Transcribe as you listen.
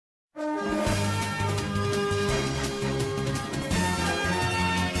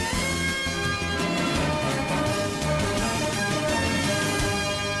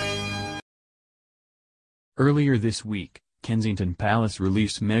Earlier this week, Kensington Palace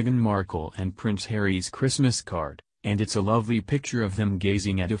released Meghan Markle and Prince Harry's Christmas card, and it's a lovely picture of them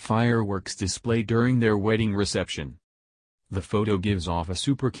gazing at a fireworks display during their wedding reception. The photo gives off a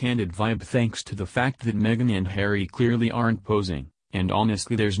super candid vibe thanks to the fact that Meghan and Harry clearly aren't posing, and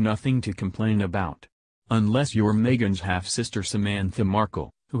honestly there's nothing to complain about. Unless you're Meghan's half-sister Samantha Markle,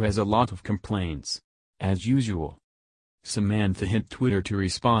 who has a lot of complaints. As usual. Samantha hit Twitter to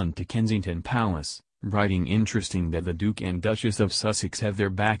respond to Kensington Palace, writing interesting that the Duke and Duchess of Sussex have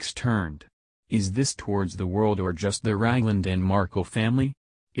their backs turned. Is this towards the world or just the Ragland and Markle family?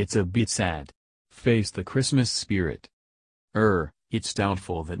 It's a bit sad. Face the Christmas spirit. It's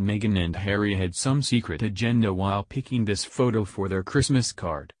doubtful that Meghan and Harry had some secret agenda while picking this photo for their Christmas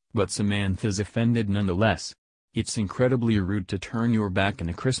card, but Samantha's offended nonetheless. It's incredibly rude to turn your back in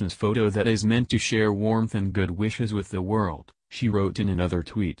a Christmas photo that is meant to share warmth and good wishes with the world, she wrote in another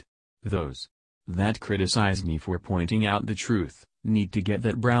tweet. Those that criticize me for pointing out the truth need to get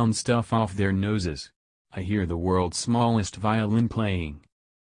that brown stuff off their noses. I hear the world's smallest violin playing.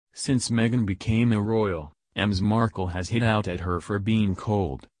 Since Meghan became a royal, Ms. Markle has hit out at her for being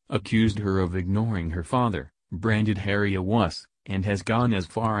cold, accused her of ignoring her father, branded Harry a wuss, and has gone as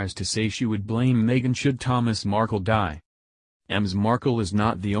far as to say she would blame Meghan should Thomas Markle die. Ms. Markle is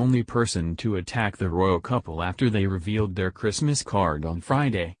not the only person to attack the royal couple after they revealed their Christmas card on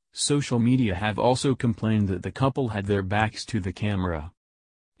Friday. Social media have also complained that the couple had their backs to the camera.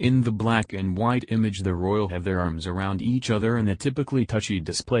 In the black and white image, the royal have their arms around each other in a typically touchy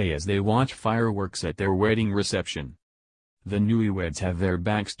display as they watch fireworks at their wedding reception. The newlyweds have their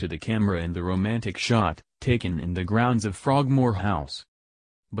backs to the camera in the romantic shot, taken in the grounds of Frogmore House.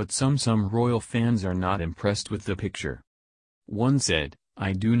 But some royal fans are not impressed with the picture. One said,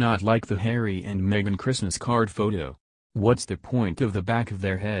 "I do not like the Harry and Meghan Christmas card photo. What's the point of the back of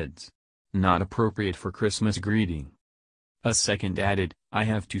their heads? Not appropriate for Christmas greeting." A second added, "I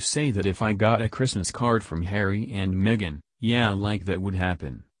have to say that if I got a Christmas card from Harry and Meghan, yeah, like that would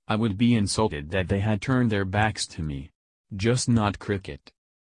happen, I would be insulted that they had turned their backs to me. Just not cricket."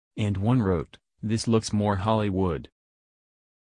 And one wrote, "This looks more Hollywood."